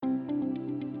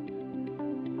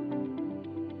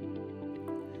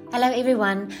Hello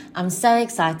everyone, I'm so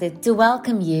excited to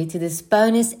welcome you to this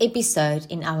bonus episode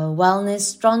in our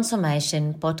Wellness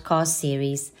Transformation podcast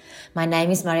series. My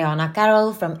name is Mariana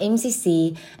Carroll from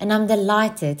MCC and I'm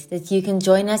delighted that you can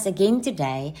join us again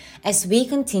today as we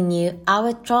continue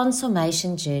our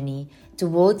transformation journey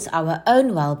towards our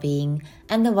own well-being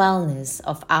and the wellness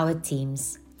of our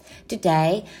teams.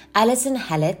 Today, Alison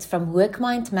Hallett from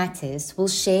WorkMind Matters will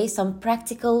share some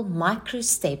practical micro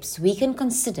steps we can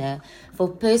consider for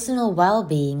personal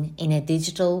well-being in a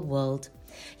digital world.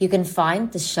 You can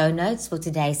find the show notes for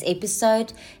today's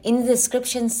episode in the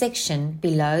description section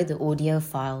below the audio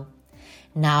file.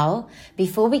 Now,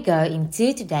 before we go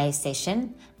into today's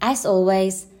session, as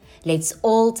always, let's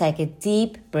all take a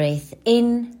deep breath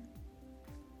in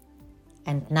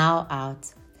and now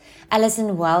out.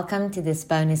 Alison, welcome to this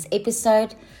bonus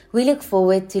episode. We look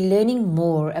forward to learning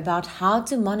more about how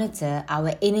to monitor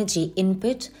our energy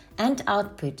input and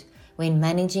output when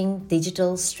managing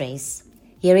digital stress.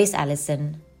 Here is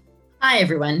Alison. Hi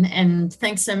everyone, and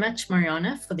thanks so much,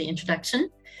 Mariana, for the introduction.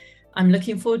 I'm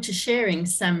looking forward to sharing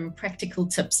some practical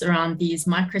tips around these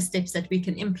micro steps that we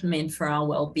can implement for our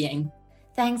well-being.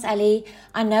 Thanks, Ali.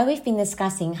 I know we've been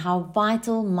discussing how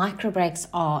vital micro breaks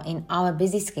are in our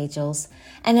busy schedules,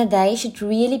 and a day should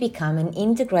really become an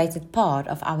integrated part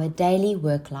of our daily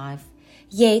work life.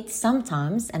 Yet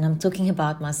sometimes, and I'm talking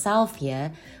about myself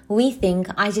here, we think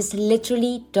I just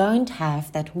literally don't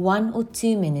have that 1 or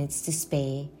 2 minutes to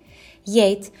spare.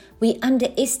 Yet we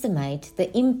underestimate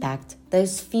the impact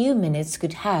those few minutes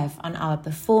could have on our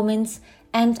performance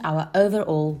and our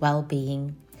overall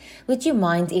well-being. Would you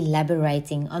mind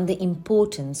elaborating on the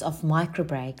importance of micro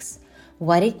breaks,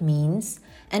 what it means,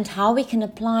 and how we can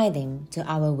apply them to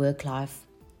our work life?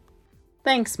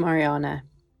 Thanks, Mariana.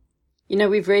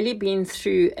 We've really been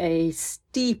through a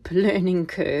steep learning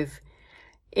curve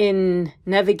in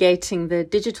navigating the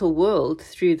digital world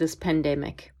through this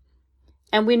pandemic.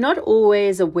 And we're not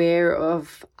always aware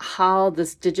of how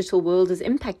this digital world is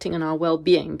impacting on our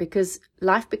well-being because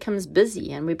life becomes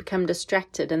busy and we become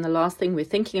distracted. And the last thing we're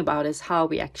thinking about is how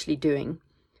we're actually doing.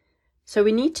 So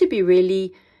we need to be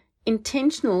really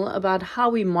intentional about how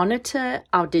we monitor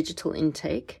our digital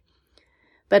intake,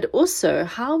 but also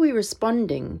how we're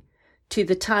responding to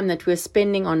the time that we're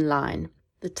spending online,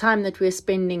 the time that we're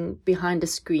spending behind a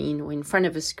screen or in front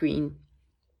of a screen,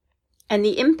 and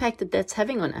the impact that that's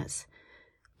having on us.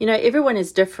 Everyone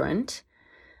is different,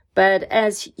 but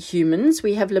as humans,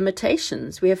 we have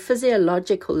limitations. We have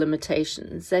physiological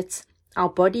limitations. That's our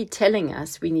body telling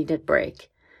us we need a break.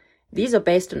 These are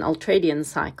based on ultradian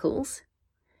cycles,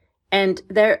 and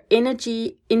they're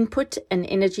energy input and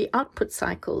energy output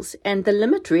cycles. And the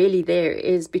limit really there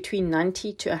is between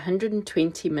 90 to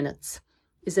 120 minutes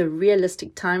is a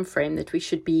realistic time frame that we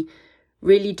should be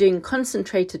really doing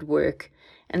concentrated work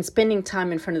and spending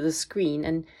time in front of the screen.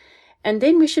 And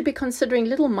then we should be considering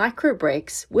little micro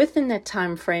breaks within that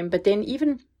time frame, but then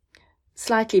even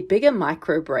slightly bigger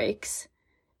micro breaks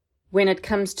when it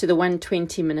comes to the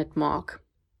 120-minute mark.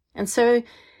 And so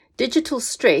digital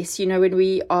stress, when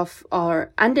we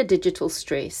are under digital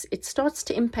stress, it starts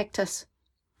to impact us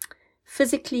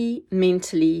physically,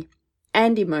 mentally,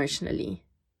 and emotionally.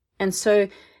 And so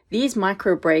these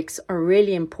micro breaks are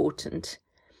really important.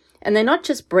 And they're not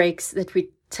just breaks that we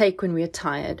take when we're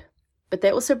tired, but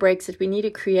they're also breaks that we need to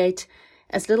create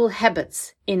as little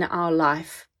habits in our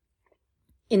life,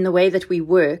 in the way that we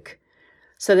work,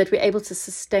 so that we're able to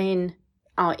sustain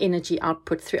our energy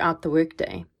output throughout the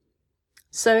workday.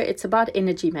 So it's about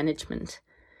energy management.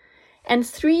 And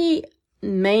 3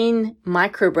 main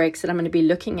micro breaks that I'm going to be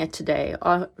looking at today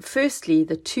are, firstly,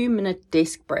 the 2-minute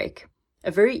desk break,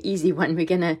 a very easy one we're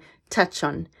going to touch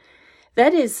on.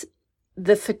 That is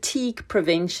the fatigue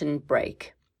prevention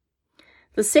break.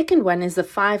 The second one is the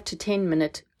 5 to 10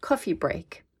 minute coffee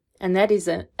break, and that is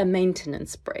a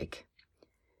maintenance break.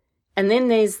 And then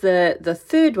there's the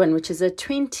third one, which is a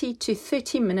 20 to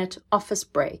 30 minute office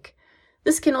break.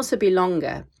 This can also be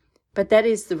longer, but that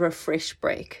is the refresh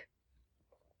break.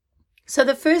 So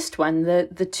the first one, the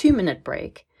 2-minute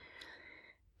break.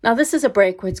 Now this is a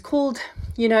break where it's called,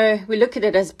 we look at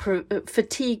it as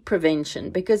fatigue prevention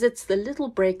because it's the little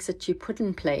breaks that you put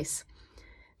in place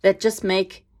that just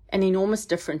make an enormous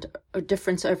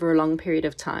difference over a long period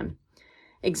of time.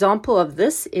 Example of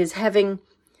this is having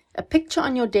a picture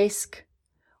on your desk,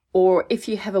 or if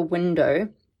you have a window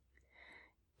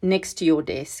next to your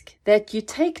desk, that you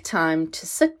take time to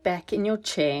sit back in your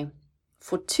chair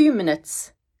for 2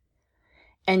 minutes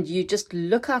and you just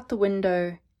look out the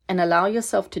window and allow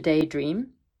yourself to daydream,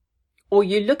 or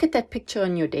you look at that picture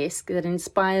on your desk that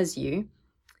inspires you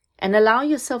and allow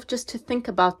yourself just to think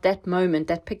about that moment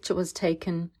that picture was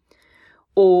taken,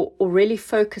 or really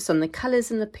focus on the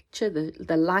colors in the picture,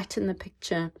 the light in the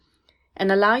picture,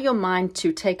 and allow your mind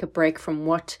to take a break from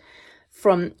what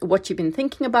you've been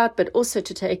thinking about, but also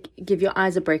to give your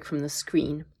eyes a break from the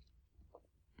screen.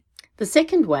 The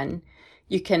second one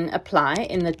you can apply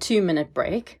in the 2-minute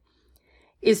break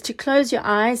is to close your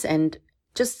eyes and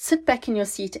just sit back in your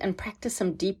seat and practice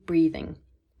some deep breathing.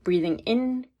 Breathing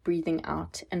in, breathing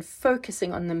out, and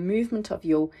focusing on the movement of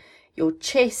your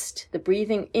chest, the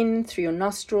breathing in through your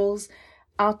nostrils,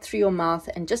 out through your mouth,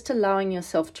 and just allowing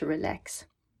yourself to relax.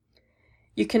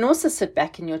 You can also sit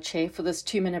back in your chair for this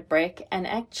 2-minute break and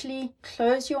actually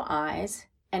close your eyes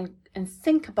and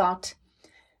think about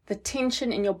the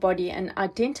tension in your body and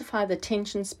identify the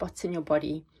tension spots in your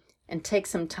body and take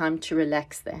some time to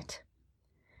relax that.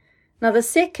 Now, the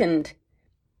second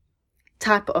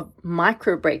type of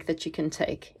micro break that you can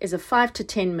take is a 5 to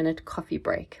 10 minute coffee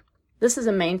break. This is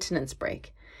a maintenance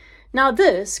break. Now,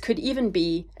 this could even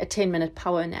be a 10-minute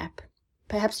power nap.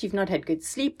 Perhaps you've not had good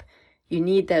sleep. You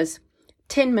need those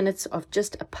 10 minutes of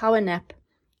just a power nap.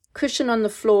 Cushion on the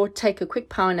floor, take a quick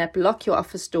power nap, lock your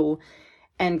office door,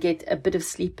 and get a bit of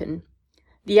sleep in.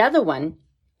 The other one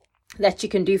that you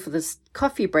can do for this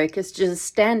coffee break is just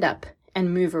stand up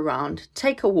and move around.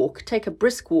 Take a walk, take a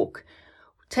brisk walk.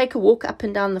 Take a walk up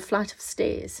and down the flight of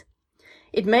stairs.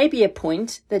 It may be a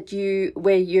point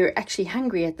where you're actually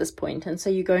hungry at this point, and so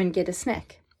you go and get a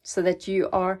snack so that you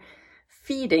are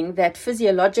feeding that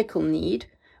physiological need,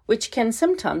 which can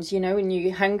sometimes, when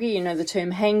you're hungry, the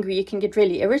term hangry, you can get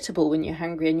really irritable when you're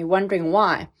hungry and you're wondering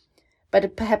why.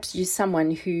 But perhaps you're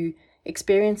someone who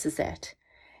experiences that.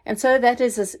 And so that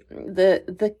is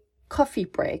the coffee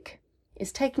break,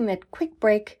 is taking that quick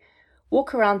break,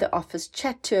 walk around the office,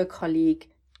 chat to a colleague,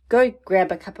 go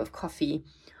grab a cup of coffee,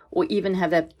 or even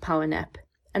have a power nap.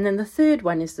 And then the third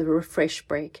one is the refresh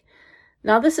break.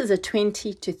 Now, this is a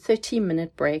 20 to 30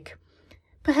 minute break,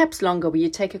 perhaps longer, where you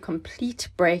take a complete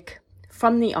break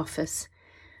from the office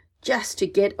just to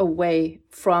get away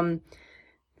from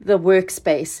the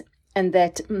workspace and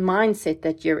that mindset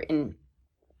that you're in.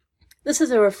 This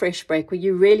is a refresh break where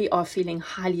you really are feeling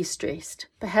highly stressed.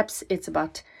 Perhaps it's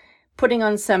about putting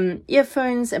on some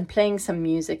earphones and playing some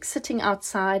music, sitting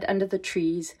outside under the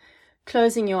trees,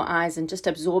 closing your eyes and just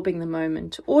absorbing the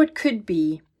moment. Or it could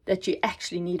be that you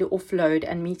actually need to offload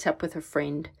and meet up with a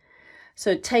friend.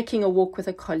 So taking a walk with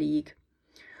a colleague,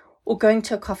 or going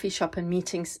to a coffee shop and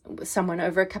meeting someone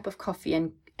over a cup of coffee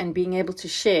and being able to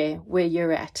share where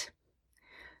you're at.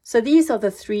 So these are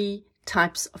the 3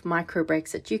 types of micro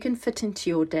breaks that you can fit into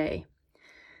your day.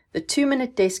 The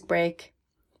 2-minute desk break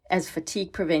as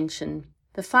fatigue prevention,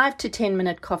 the 5 to 10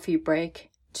 minute coffee break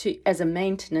as a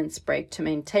maintenance break to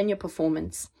maintain your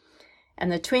performance,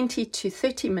 and the 20 to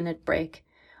 30 minute break,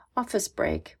 office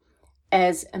break,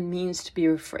 as a means to be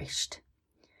refreshed.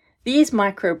 These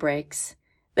micro breaks,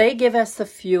 they give us the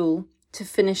fuel to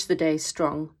finish the day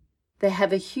strong. They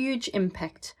have a huge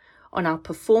impact on our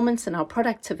performance and our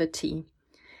productivity,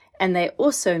 and they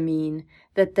also mean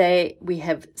that we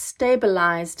have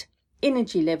stabilized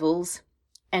energy levels,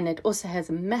 and it also has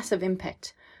a massive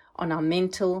impact on our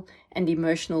mental and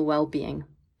emotional well-being.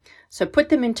 So put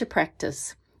them into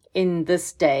practice in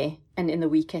this day and in the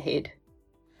week ahead.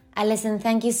 Alison,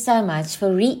 thank you so much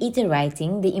for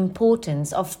reiterating the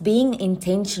importance of being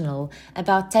intentional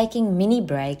about taking mini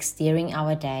breaks during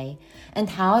our day, and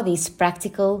how these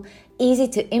practical, easy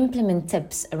to implement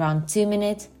tips around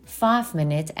 2-minute,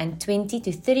 5-minute and 20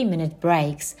 to 30 minute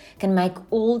breaks can make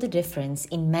all the difference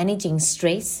in managing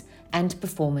stress and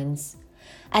performance.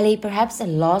 Ali, perhaps a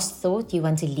last thought you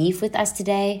want to leave with us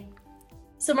today?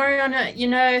 So Mariana,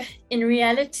 in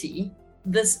reality,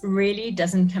 this really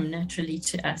doesn't come naturally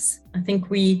to us. I think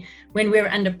when we're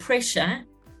under pressure,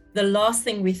 the last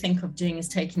thing we think of doing is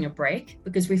taking a break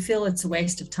because we feel it's a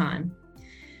waste of time.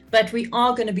 But we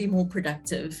are going to be more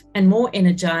productive and more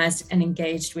energized and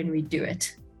engaged when we do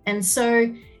it. And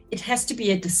so it has to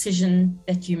be a decision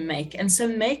that you make. And so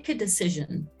make a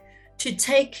decision to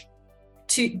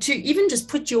even just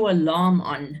put your alarm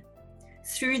on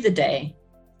through the day,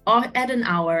 or add an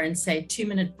hour and say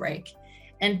 2-minute break,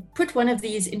 and put one of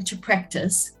these into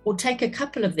practice, or take a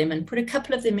couple of them and put a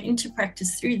couple of them into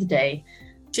practice through the day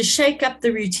to shake up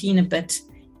the routine a bit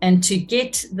and to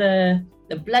get the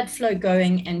blood flow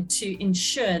going and to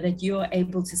ensure that you are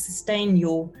able to sustain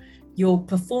your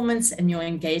performance and your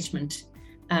engagement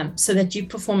so that you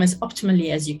perform as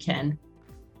optimally as you can.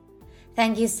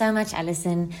 Thank you so much,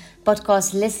 Alison.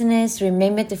 Podcast listeners,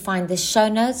 remember to find the show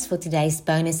notes for today's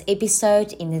bonus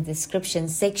episode in the description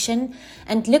section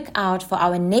and look out for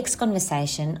our next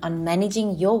conversation on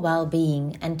managing your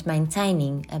well-being and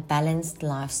maintaining a balanced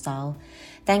lifestyle.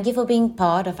 Thank you for being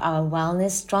part of our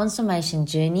wellness transformation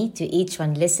journey. To each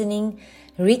one listening,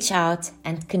 reach out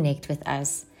and connect with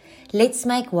us. Let's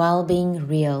make well-being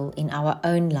real in our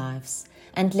own lives.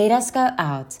 And let us go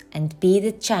out and be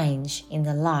the change in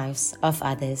the lives of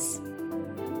others.